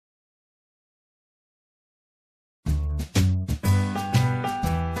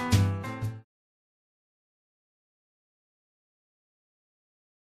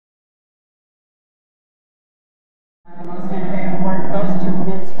The most innovative award goes to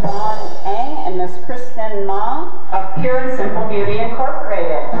Ms. John Eng and Ms. Kristen Ma of Pure and Simple Beauty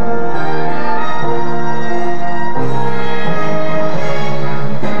Incorporated.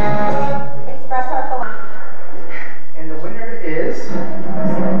 Express our and the winner is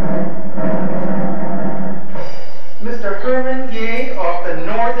Mr. Herman Ye of the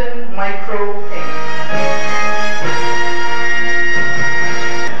Northern Micro Inc.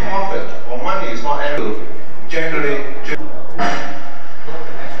 Profit or money is not able to generate.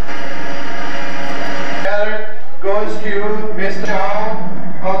 Goes to Mr. Chow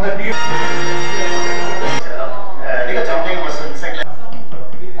of the New. 呢個獎品我信息咧。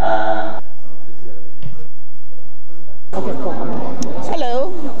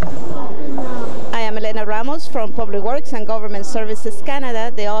Hello, I am Elena Ramos from Public Works and Government Services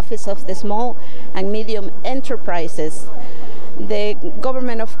Canada, the Office of the Small and Medium Enterprises. The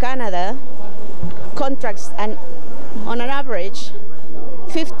Government of Canada contracts on an average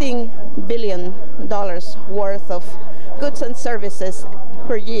 $15 billion worth of goods and services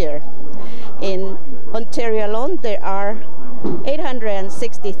per year. In Ontario alone, there are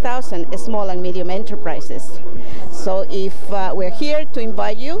 860,000 small and medium enterprises. So if we're here to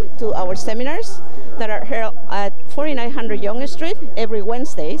invite you to our seminars that are held at 4900 Yonge Street every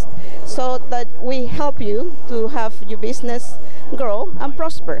Wednesdays, so that we help you to have your business grow and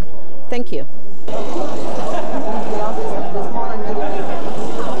prosper. Thank you.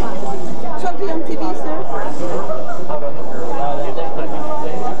 TorontoTV, sir.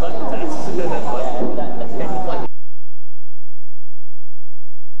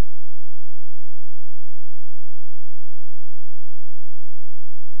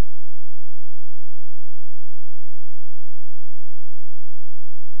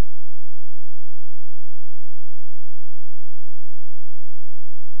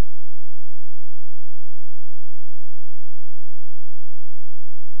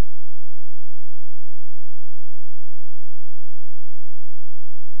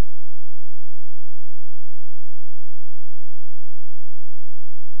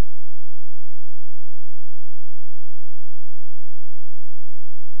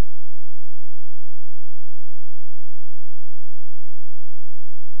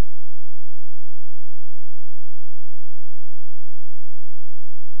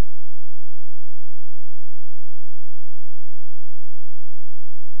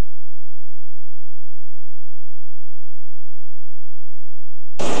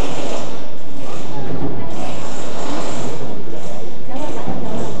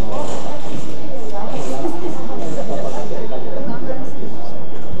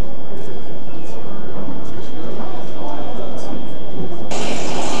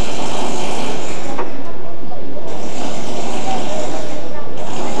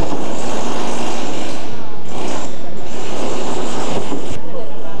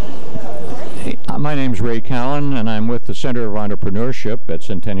 My name's Ray Callan, and I'm with the Center of Entrepreneurship at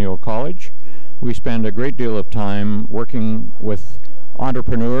Centennial College. We spend a great deal of time working with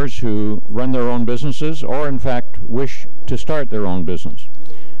entrepreneurs who run their own businesses or in fact wish to start their own business.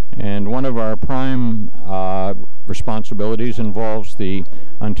 And one of our prime responsibilities involves the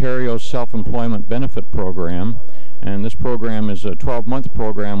Ontario Self-Employment Benefit Program. And this program is a 12-month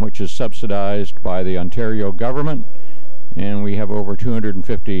program which is subsidized by the Ontario government, and we have over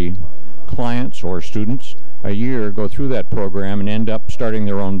 250 clients or students a year go through that program and end up starting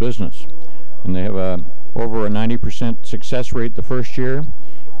their own business. And they have over a 90% success rate the first year,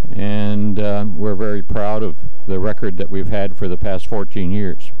 and we're very proud of the record that we've had for the past 14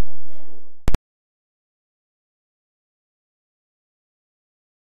 years.